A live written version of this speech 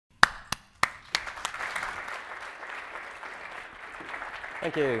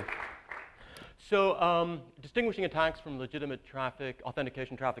Thank you. So distinguishing attacks from legitimate traffic,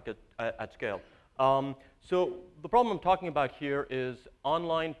 authentication traffic at scale. So the problem I'm talking about here is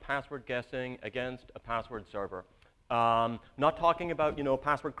online password guessing against a password server. Not talking about,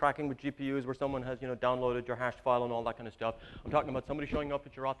 password cracking with GPUs where someone has, downloaded your hashed file and all that kind of stuff. I'm talking about somebody showing up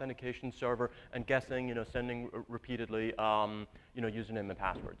at your authentication server and guessing, sending repeatedly, username and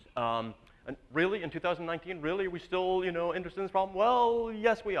passwords. And really, in 2019, really, are we still, interested in this problem? Well,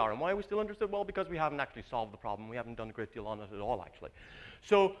 yes, we are. And why are we still interested? Well, because we haven't actually solved the problem. We haven't done a great deal on it at all, actually.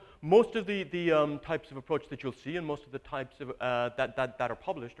 So most of the types of approach that you'll see and most of the types of, that are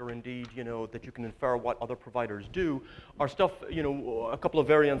published or indeed, that you can infer what other providers do are stuff, a couple of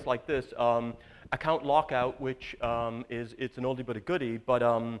variants like this. Account lockout, which it's an oldie but a goodie, but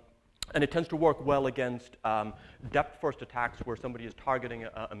and it tends to work well against depth-first attacks where somebody is targeting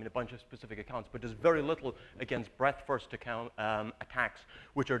a bunch of specific accounts, but does very little against breadth-first attacks,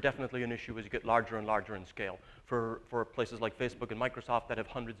 which are definitely an issue as you get larger and larger in scale. For places like Facebook and Microsoft that have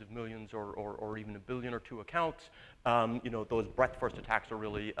hundreds of millions or even a billion or two accounts, those breadth-first attacks are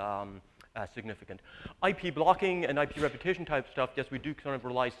really significant. IP blocking and IP reputation type stuff, yes, we do kind of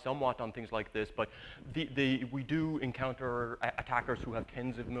rely somewhat on things like this, but we do encounter attackers who have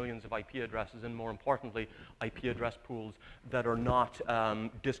tens of millions of IP addresses and, more importantly, IP address pools that are not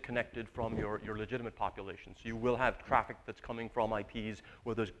disconnected from your legitimate population. So you will have traffic that's coming from IPs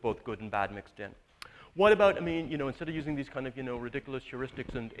where there's both good and bad mixed in. What about, instead of using these kind of, ridiculous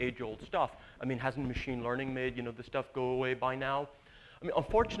heuristics and age-old stuff, hasn't machine learning made, this stuff go away by now?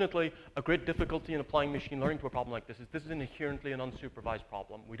 Unfortunately, a great difficulty in applying machine learning to a problem like this is inherently an unsupervised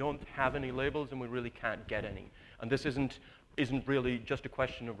problem. We don't have any labels, and we really can't get any. And this isn't really just a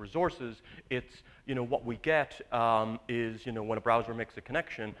question of resources. It's, what we get is, when a browser makes a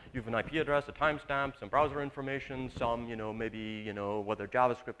connection, you have an IP address, a timestamp, some browser information, some, maybe, whether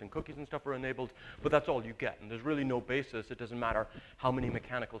JavaScript and cookies and stuff are enabled, but that's all you get. And there's really no basis. It doesn't matter how many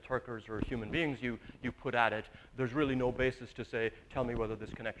mechanical Turkers or human beings you put at it. There's really no basis to say, tell me whether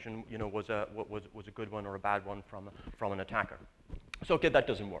this connection, was a good one or a bad one from an attacker. So, okay, that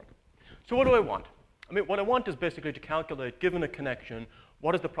doesn't work. So what do I want? What I want is basically to calculate, given a connection,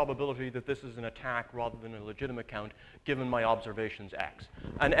 what is the probability that this is an attack rather than a legitimate count, given my observations X.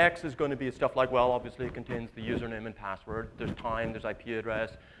 And X is going to be stuff like, well, obviously it contains the username and password. There's time, there's IP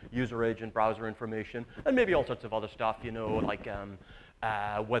address, user agent, browser information, and maybe all sorts of other stuff, like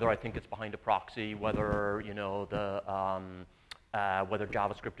whether I think it's behind a proxy, whether, whether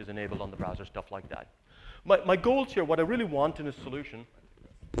JavaScript is enabled on the browser, stuff like that. My goals here, what I really want in a solution,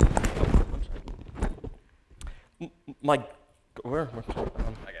 my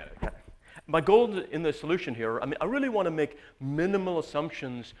goal in the solution here, I really want to make minimal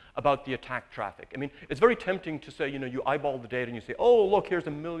assumptions about the attack traffic. It's very tempting to say, you eyeball the data and you say, oh, look, here's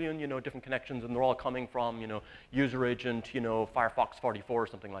a million, different connections, and they're all coming from, user agent, Firefox 44 or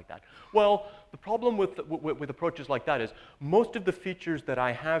something like that. Well, the problem with approaches like that is most of the features that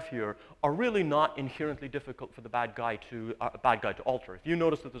I have here are really not inherently difficult for the bad guy to alter. If you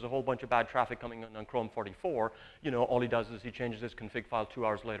notice that there's a whole bunch of bad traffic coming on Chrome 44, all he does is he changes his config file, 2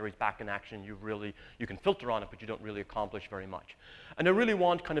 hours later he's back in action. You can filter on it, but you don't really accomplish very much. And I really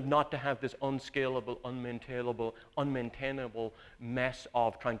want kind of not to have this unscalable, unmaintainable mess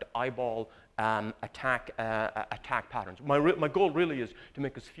of trying to eyeball attack patterns. My goal really is to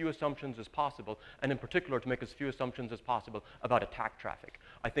make as few assumptions as possible, and in particular to make as few assumptions as possible about attack traffic.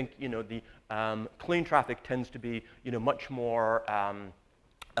 I think the clean traffic tends to be much more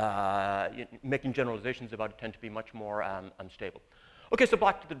making generalizations about it tend to be much more unstable. Okay, so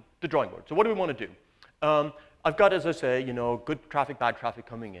back to the drawing board. So what do we want to do? I've got, as I say, good traffic, bad traffic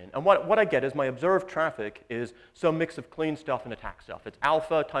coming in. And what I get is my observed traffic is some mix of clean stuff and attack stuff. It's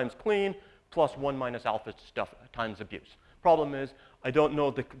alpha times clean plus 1 minus alpha stuff times abuse. Problem is, I don't know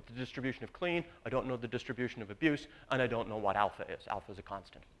the distribution of clean, I don't know the distribution of abuse, and I don't know what alpha is. Alpha is a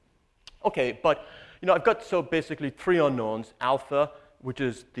constant. Okay, but I've got so basically 3 unknowns: alpha, which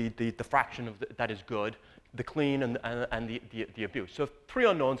is the fraction of that is good, the clean and the abuse. So 3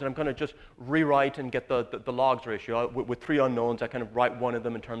 unknowns, and I'm going to just rewrite and get the logs ratio. With 3 unknowns, I kind of write one of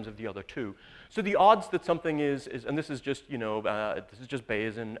them in terms of the other 2. So the odds that something is and this is just, this is just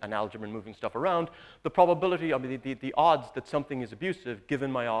Bayes and algebra and moving stuff around. The probability, the odds that something is abusive, given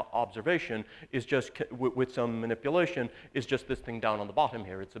my observation, is just, with some manipulation, is just this thing down on the bottom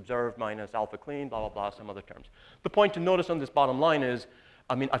here. It's observed minus alpha clean, blah, blah, blah, some other terms. The point to notice on this bottom line is,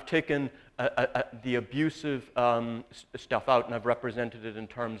 I've taken the abusive stuff out, and I've represented it in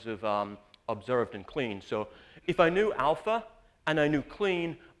terms of observed and clean. So if I knew alpha, and I knew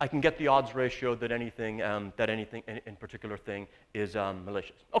clean, I can get the odds ratio that anything in particular thing is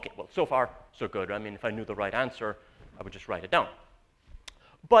malicious. Okay, well, so far, so good. I mean, if I knew the right answer, I would just write it down.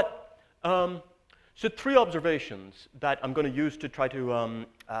 But, so 3 observations that I'm going to use to try to,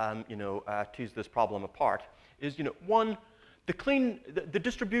 tease this problem apart is, 1, the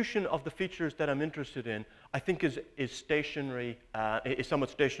distribution of the features that I'm interested in, I think is stationary, is somewhat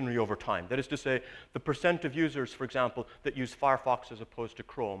stationary over time. That is to say, the percent of users, for example, that use Firefox as opposed to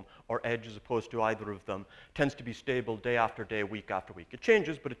Chrome, or Edge as opposed to either of them, tends to be stable day after day, week after week. It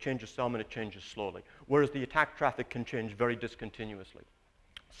changes, but it changes some and it changes slowly, whereas the attack traffic can change very discontinuously.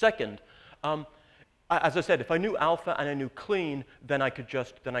 Second, as I said, if I knew alpha and I knew clean, then I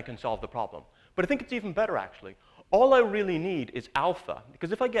can solve the problem. But I think it's even better, actually. All I really need is alpha,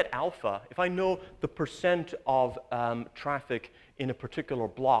 because if I get alpha, if I know the percent of traffic in a particular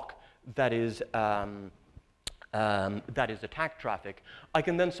block that is attack traffic, I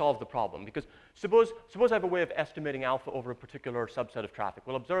can then solve the problem. Because suppose I have a way of estimating alpha over a particular subset of traffic.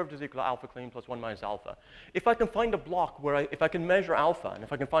 Well, observed is equal to alpha clean plus 1 minus alpha. If I can find a block where if I can measure alpha, and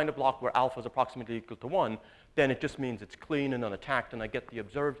if I can find a block where alpha is approximately equal to 1, then it just means it's clean and unattacked, and I get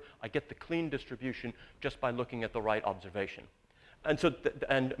the clean distribution just by looking at the right observation. And so,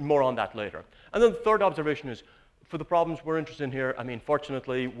 and more on that later. And then the third observation is, for the problems we're interested in here, I mean,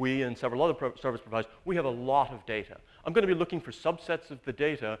 fortunately, we and several other service providers, we have a lot of data. I'm going to be looking for subsets of the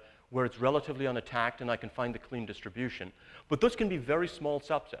data where it's relatively unattacked and I can find the clean distribution. But those can be very small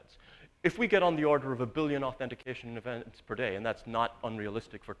subsets. If we get on the order of 1 billion authentication events per day, and that's not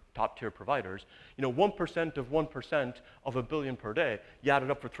unrealistic for top-tier providers, 1% of 1% of 1 billion per day, you add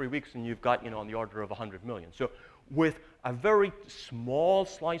it up for 3 weeks and you've got, on the order of 100 million. So with a very small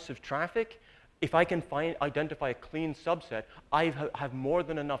slice of traffic, if I can identify a clean subset, I have more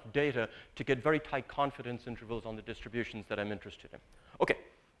than enough data to get very tight confidence intervals on the distributions that I'm interested in. Okay,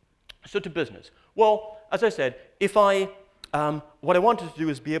 so to business. Well, as I said, if what I wanted to do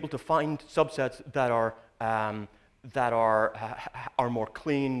is be able to find subsets that are more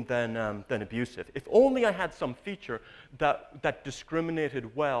clean than abusive. If only I had some feature that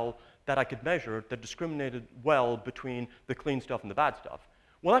discriminated well, that I could measure, that discriminated well between the clean stuff and the bad stuff.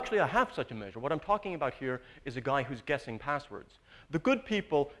 Well, actually, I have such a measure. What I'm talking about here is a guy who's guessing passwords. The good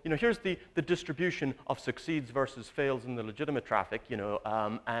people, here's the distribution of succeeds versus fails in the legitimate traffic,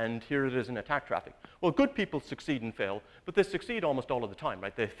 and here it is in attack traffic. Well, good people succeed and fail, but they succeed almost all of the time,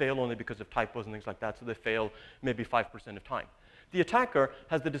 right? They fail only because of typos and things like that, so they fail maybe 5% of time. The attacker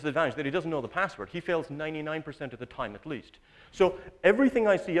has the disadvantage that he doesn't know the password. He fails 99% of the time at least. So everything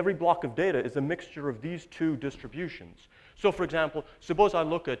I see, every block of data, is a mixture of these two distributions. So for example, suppose I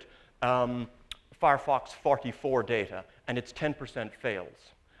look at Firefox 44 data, and it's 10%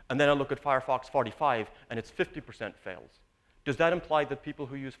 fails. And then I look at Firefox 45, and it's 50% fails. Does that imply that people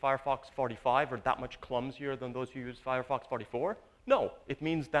who use Firefox 45 are that much clumsier than those who use Firefox 44? No. It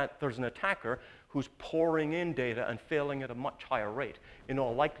means that there's an attacker who's pouring in data and failing at a much higher rate. In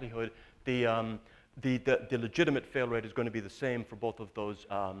all likelihood, the legitimate fail rate is going to be the same for both of those.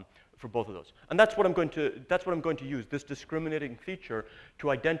 And that's what I'm going to use, this discriminating feature, to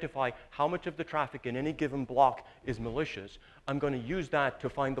identify how much of the traffic in any given block is malicious. I'm going to use that to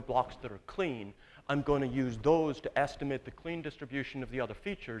find the blocks that are clean. I'm going to use those to estimate the clean distribution of the other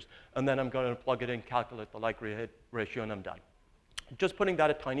features, and then I'm going to plug it in, calculate the likelihood ratio, and I'm done. Just putting that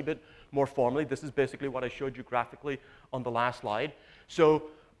a tiny bit more formally, this is basically what I showed you graphically on the last slide. So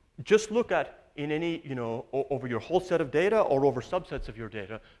just look at, in any, over your whole set of data or over subsets of your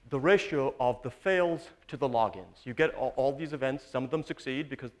data, the ratio of the fails to the logins. You get all these events. Some of them succeed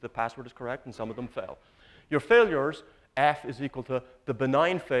because the password is correct, and some of them fail. Your failures, F, is equal to the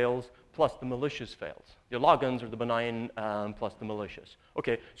benign fails plus the malicious fails. Your logins are the benign plus the malicious.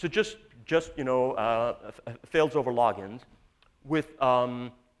 Okay, so just fails over logins.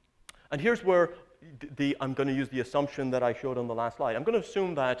 And here's where I'm going to use the assumption that I showed on the last slide. I'm going to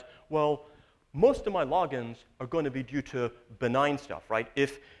assume that, well, most of my logins are going to be due to benign stuff, right?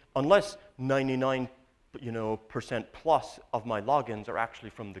 Unless 99% plus of my logins are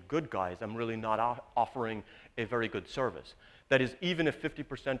actually from the good guys, I'm really not offering a very good service. That is, even if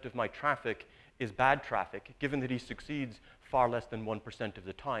 50% of my traffic is bad traffic, given that he succeeds far less than 1% of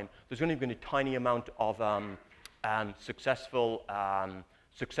the time, there's going to be a tiny amount of successful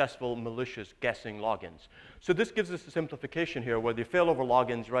malicious guessing logins. So this gives us a simplification here where they fail over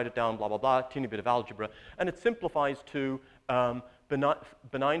logins, you write it down, blah, blah, blah, teeny bit of algebra, and it simplifies to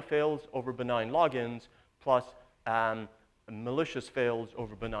benign fails over benign logins plus malicious fails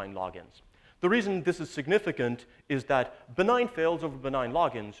over benign logins. The reason this is significant is that benign fails over benign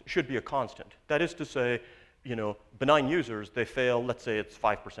logins should be a constant. That is to say, benign users, they fail, let's say it's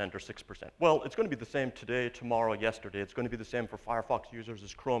 5% or 6%. Well, it's going to be the same today, tomorrow, yesterday. It's going to be the same for Firefox users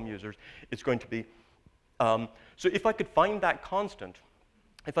as Chrome users. It's going to be, so if I could find that constant,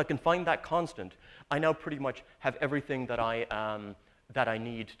 I now pretty much have everything that I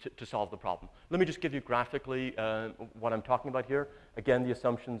need to solve the problem. Let me just give you graphically what I'm talking about here. Again, the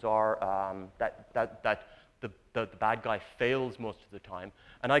assumptions are that the bad guy fails most of the time.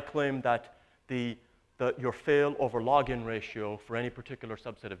 And I claim that your fail over login ratio for any particular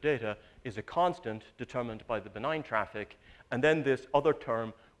subset of data is a constant determined by the benign traffic, and then this other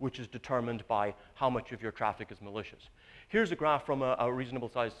term, which is determined by how much of your traffic is malicious. Here's a graph from a reasonable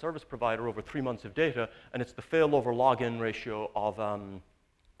sized service provider over 3 months of data, and it's the fail over login ratio of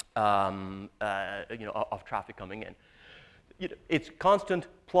traffic coming in. It's constant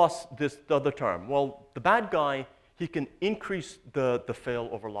plus this other term. Well, the bad guy, he can increase the fail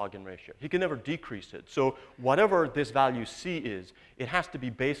over login ratio. He can never decrease it. So whatever this value C is, it has to be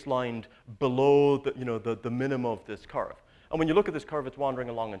baselined below the minimum of this curve. And when you look at this curve, it's wandering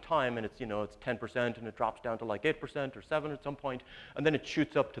along in time, and it's 10%, and it drops down to like 8% or 7% at some point, and then it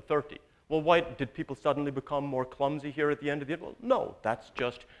shoots up to 30%. Well, why did people suddenly become more clumsy here at the end of the day? Well, no, that's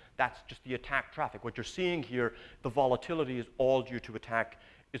just the attack traffic. What you're seeing here, the volatility is all due to attack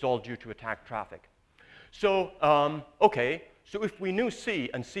traffic. So, okay, so if we knew C,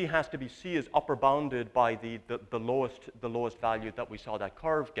 and C is upper bounded by the lowest value that we saw that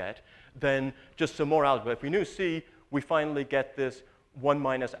curve get, then just some more algebra. If we knew C, we finally get this 1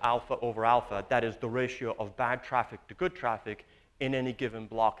 minus alpha over alpha. That is the ratio of bad traffic to good traffic in any given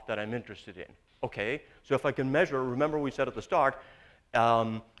block that I'm interested in. Okay, so if I can measure, remember we said at the start,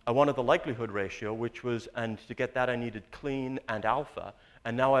 I wanted the likelihood ratio, which was, and to get that I needed clean and alpha,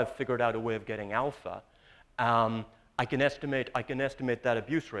 and now I've figured out a way of getting alpha. I can estimate that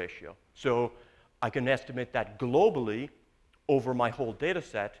abuse ratio. So I can estimate that globally over my whole data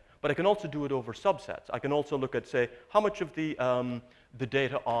set, but I can also do it over subsets. I can also look at, say, how much of the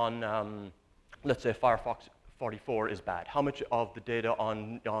data on, let's say, Firefox 44 is bad? How much of the data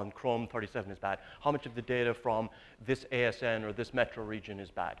on Chrome 37 is bad? How much of the data from this ASN or this metro region is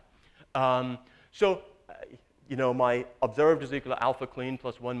bad? My observed is equal to alpha clean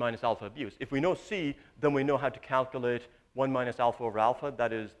plus 1 minus alpha abuse. If we know C, then we know how to calculate 1 minus alpha over alpha.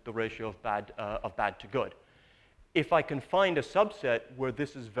 That is the ratio of bad to good. If I can find a subset where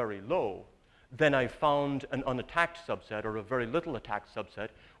this is very low, then I've found an unattacked subset or a very little attacked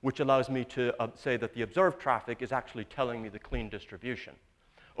subset, which allows me to say that the observed traffic is actually telling me the clean distribution.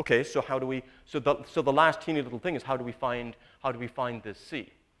 Okay, so how do we? So the last teeny little thing is how do we find this C?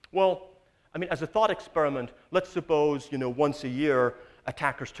 Well, I mean, as a thought experiment, let's suppose once a year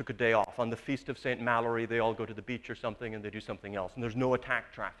attackers took a day off. On the Feast of St. Mallory, they all go to the beach or something and they do something else, and there's no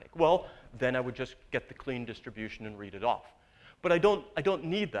attack traffic. Well, then I would just get the clean distribution and read it off. But I don't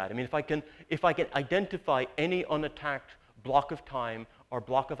need that. I mean, if I can identify any unattacked block of time or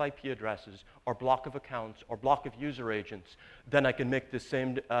block of IP addresses or block of accounts or block of user agents, then I can make the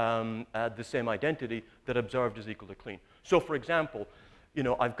same identity that observed is equal to clean. So for example,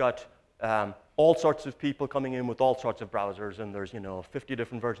 I've got all sorts of people coming in with all sorts of browsers, and there's 50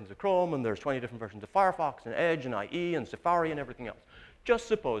 different versions of Chrome, and there's 20 different versions of Firefox and Edge and IE and Safari and everything else. Just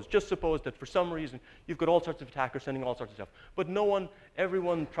suppose that for some reason you've got all sorts of attackers sending all sorts of stuff, but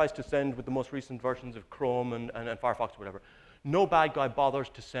everyone tries to send with the most recent versions of Chrome and Firefox or whatever. No bad guy bothers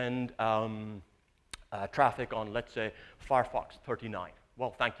to send traffic on, let's say, Firefox 39.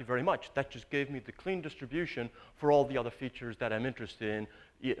 Well, thank you very much. That just gave me the clean distribution for all the other features that I'm interested in.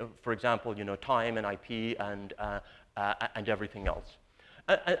 For example, time and IP and everything else.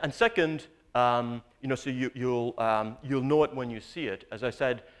 And second, so you'll know it when you see it. As I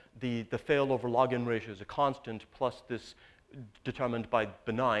said, the fail over login ratio is a constant plus this determined by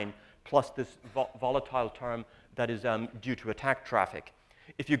benign plus this volatile term that is due to attack traffic.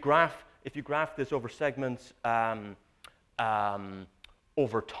 If you graph this over segments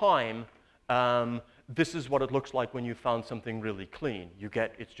over time, this is what it looks like when you found something really clean.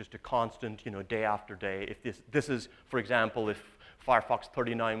 It's just a constant, day after day. If this is, for example, if Firefox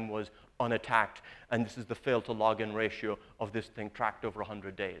 39 was unattacked, and this is the fail to login ratio of this thing tracked over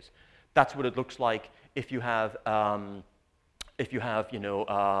 100 days. That's what it looks like if you have 5%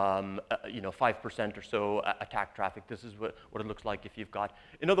 or so attack traffic. This is what it looks like if you've got.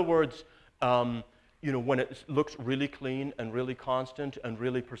 In other words, when it looks really clean and really constant and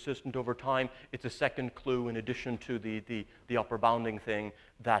really persistent over time, it's a second clue in addition to the upper bounding thing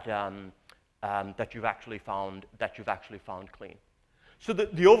that you've actually found clean. So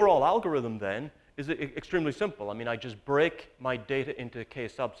the overall algorithm then is extremely simple. I mean, I just break my data into k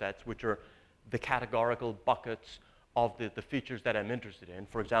subsets, which are the categorical buckets of the features that I'm interested in.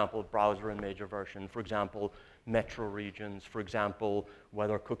 For example, browser and major version. For example, metro regions. For example,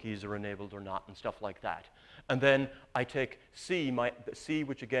 whether cookies are enabled or not, and stuff like that. And then I take C,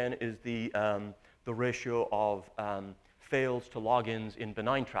 which again is the ratio of fails to logins in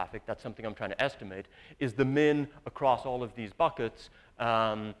benign traffic. That's something I'm trying to estimate. Is the min across all of these buckets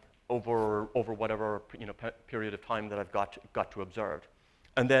over whatever period of time that I've got to observe.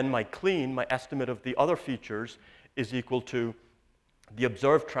 And then my clean, my estimate of the other features, is equal to the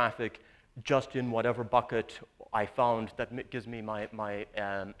observed traffic just in whatever bucket I found that gives me my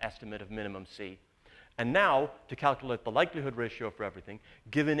estimate of minimum C. And now, to calculate the likelihood ratio for everything,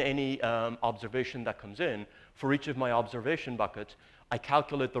 given any observation that comes in, for each of my observation buckets, I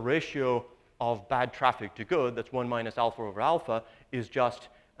calculate the ratio of bad traffic to good, that's 1 minus alpha over alpha, is just,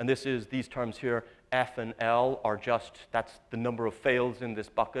 and this is these terms here, F and L are just, that's the number of fails in this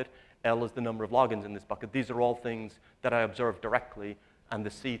bucket. L is the number of logins in this bucket. These are all things that I observe directly, and the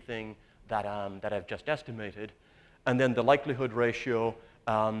C thing that I've just estimated. And then the likelihood ratio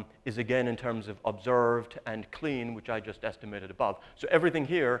is again in terms of observed and clean, which I just estimated above. So everything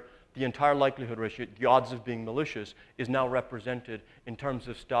here, the entire likelihood ratio, the odds of being malicious, is now represented in terms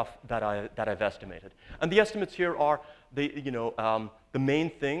of stuff that I've estimated. And the estimates here are the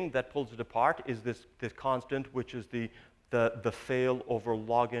main thing that pulls it apart is this constant, which is the fail over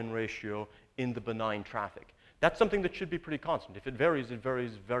login ratio in the benign traffic. That's something that should be pretty constant. If it varies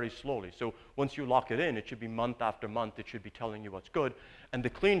very slowly. So once you lock it in, it should be month after month. It should be telling you what's good. And the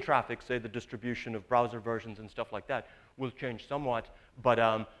clean traffic, say the distribution of browser versions and stuff like that, will change somewhat, but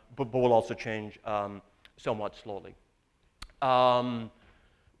will also change somewhat slowly.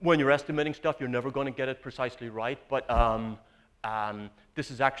 When you're estimating stuff, you're never going to get it precisely right, but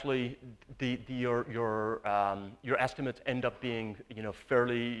this is actually your estimates end up being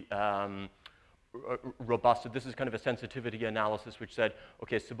fairly robust. So this is kind of a sensitivity analysis which said,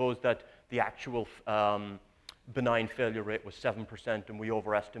 okay, suppose that the actual benign failure rate was 7% and we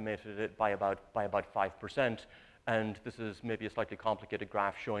overestimated it by about 5%. And this is maybe a slightly complicated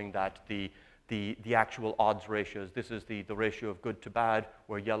graph showing that the actual odds ratios, this is the ratio of good to bad,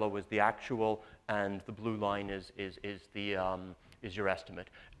 where yellow is the actual and the blue line is your estimate.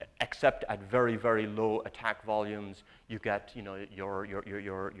 Except at very low attack volumes, you get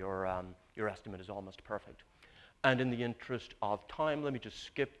your estimate is almost perfect. And in the interest of time, let me just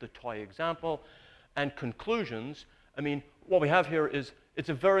skip the toy example. And conclusions, I mean, what we have here is it's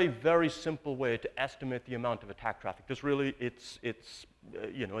a very simple way to estimate the amount of attack traffic. Just really, it's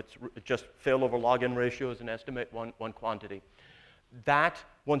just fail over login ratios and estimate one quantity. That,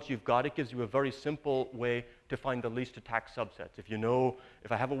 once you've got it, gives you a very simple way to find the least attack subsets.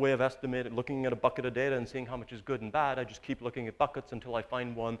 If I have a way of estimating, looking at a bucket of data and seeing how much is good and bad, I just keep looking at buckets until I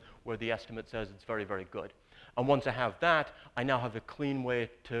find one where the estimate says it's very good. And once I have that, I now have a clean way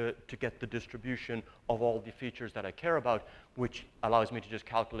to get the distribution of all the features that I care about, which allows me to just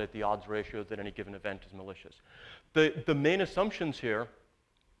calculate the odds ratio that any given event is malicious. The main assumptions here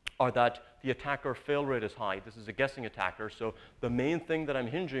are that the attacker fail rate is high. This is a guessing attacker, so the main thing that I'm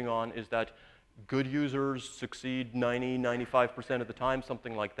hinging on is that good users succeed 95% of the time,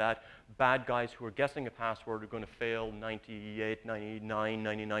 something like that. Bad guys who are guessing a password are going to fail 98, 99,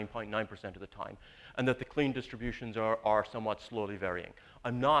 99.9% of the time. And that the clean distributions are somewhat slowly varying.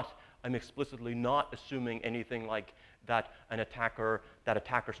 I'm explicitly not assuming anything like that attacker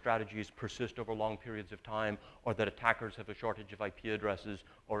strategies persist over long periods of time, or that attackers have a shortage of IP addresses,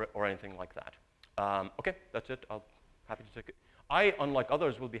 or anything like that. Okay, that's it. I'm happy to take it. I, unlike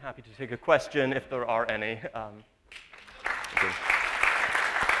others, will be happy to take a question if there are any. Okay.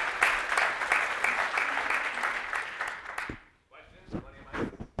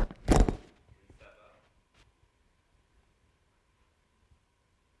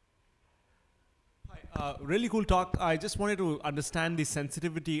 Really cool talk. I just wanted to understand the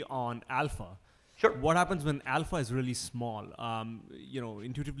sensitivity on alpha. Sure. What happens when alpha is really small?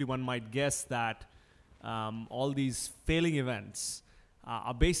 Intuitively one might guess that all these failing events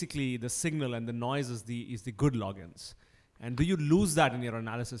are basically the signal, and the noise is the good logins. And do you lose that in your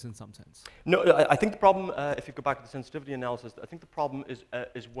analysis in some sense? No, I think the problem, if you go back to the sensitivity analysis, I think the problem is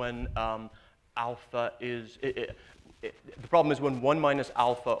when alpha is. The problem is when 1 minus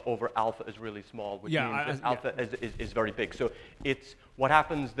alpha over alpha is really small, which means that alpha is very big. So what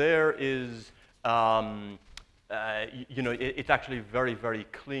happens there is, it's actually very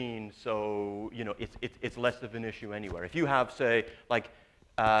clean. So it's less of an issue anywhere. If you have, say, like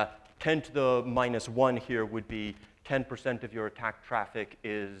 10 to the minus 1 here would be 10% of your attack traffic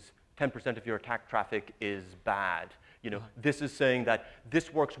is bad. You know, this is saying that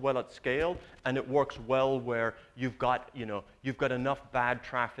this works well at scale, and it works well where you've got, you know, you've got enough bad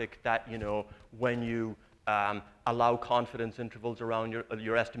traffic that, you know, when you allow confidence intervals around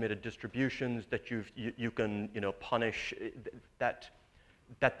your estimated distributions, that you can, you know, punish that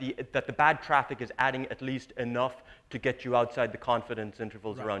the bad traffic is adding at least enough to get you outside the confidence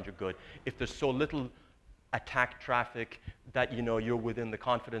intervals around your good. If there's so little attack traffic that, you know, you're within the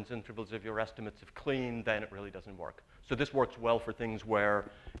confidence intervals of your estimates of clean, then it really doesn't work. So this works well for things where,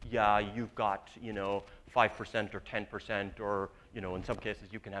 yeah, you've got, you know, 5% or 10%, or, you know, in some cases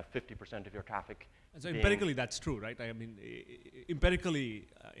you can have 50% of your traffic. And so empirically that's true, right? I mean, empirically,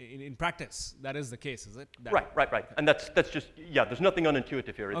 in practice, that is the case, is it? Right. And that's just, yeah, there's nothing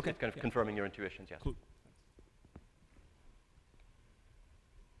unintuitive here. It's kind of confirming your intuitions, yes. Cool.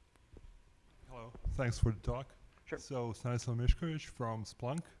 Hello, thanks for the talk. Sure. So, Stanislav Mišković from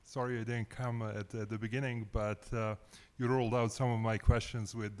Splunk. Sorry I didn't come at the beginning, but you ruled out some of my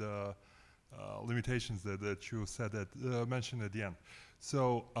questions with the limitations that you said mentioned at the end.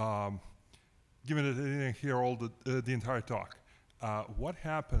 So, given that I didn't hear all the entire talk, what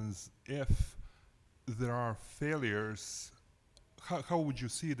happens if there are failures? How would you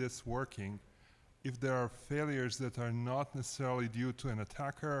see this working if there are failures that are not necessarily due to an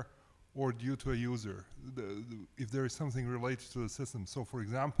attacker or due to a user? If there is something related to the system. So, for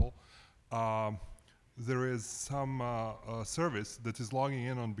example, there is some service that is logging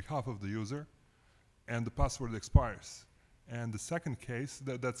in on behalf of the user, and the password expires. And the second case,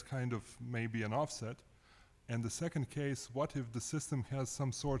 that's kind of maybe an offset. And the second case, what if the system has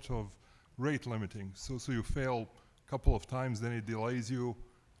some sort of rate limiting? So you fail a couple of times, then it delays you,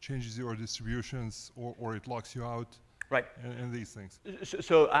 changes your distributions, or it locks you out. Right. And these things.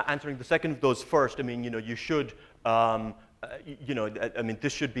 So answering the second of those first, I mean, you know, you should, you know, I mean,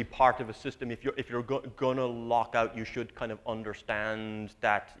 this should be part of a system. If you're going to lock out, you should kind of understand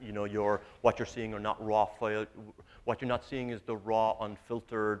that, you know, what you're seeing are not raw file. What you're not seeing is the raw,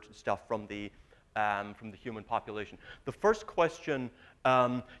 unfiltered stuff from the human population. The first question,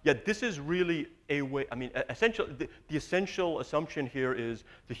 yeah, this is really a way, I mean, the essential assumption here is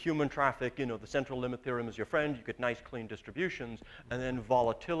the human traffic, you know, the central limit theorem is your friend, you get nice clean distributions, and then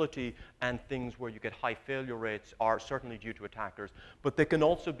volatility and things where you get high failure rates are certainly due to attackers, but they can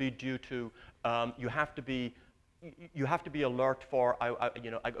also be due to, you have to be alert for,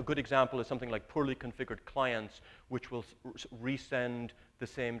 you know, a good example is something like poorly configured clients, which will resend the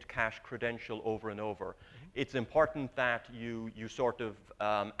same cache credential over and over. Mm-hmm. It's important that you sort of,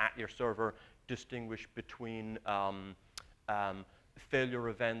 at your server, distinguish between failure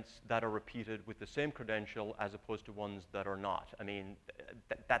events that are repeated with the same credential as opposed to ones that are not. I mean,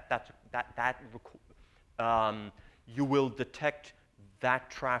 you will detect that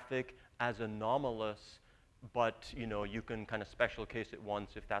traffic as anomalous, but, you know, you can kind of special case it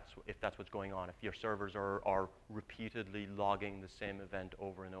once if that's what's going on, if your servers are repeatedly logging the same event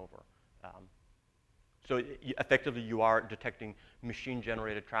over and over. So effectively, you are detecting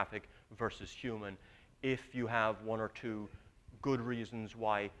machine-generated traffic versus human. If you have one or two good reasons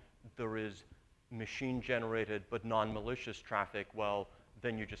why there is machine-generated but non-malicious traffic, well,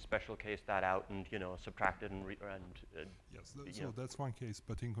 then you just special case that out and, you know, subtract it and yes, so that's one case.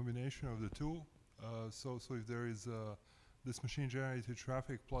 But in combination of the two, so if there is this machine-generated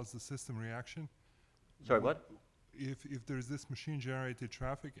traffic plus the system reaction. Sorry, what? If there is this machine-generated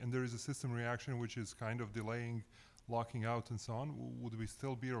traffic and there is a system reaction which is kind of delaying, locking out, and so on, would we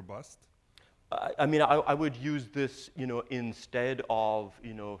still be robust? I mean, I would use this, you know, instead of,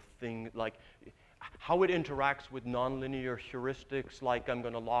 you know, things like how it interacts with nonlinear heuristics, like I'm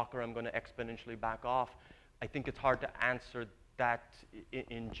going to lock or I'm going to exponentially back off. I think it's hard to answer that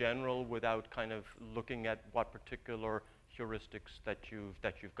in general without kind of looking at what particular heuristics that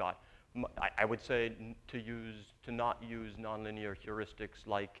you've got. I would say to not use nonlinear heuristics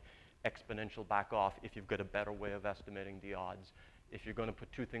like exponential back off if you've got a better way of estimating the odds. If you're going to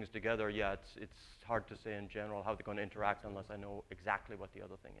put two things together, yeah, it's hard to say in general how they're going to interact unless I know exactly what the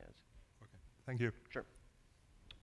other thing is. Okay, thank you. Sure.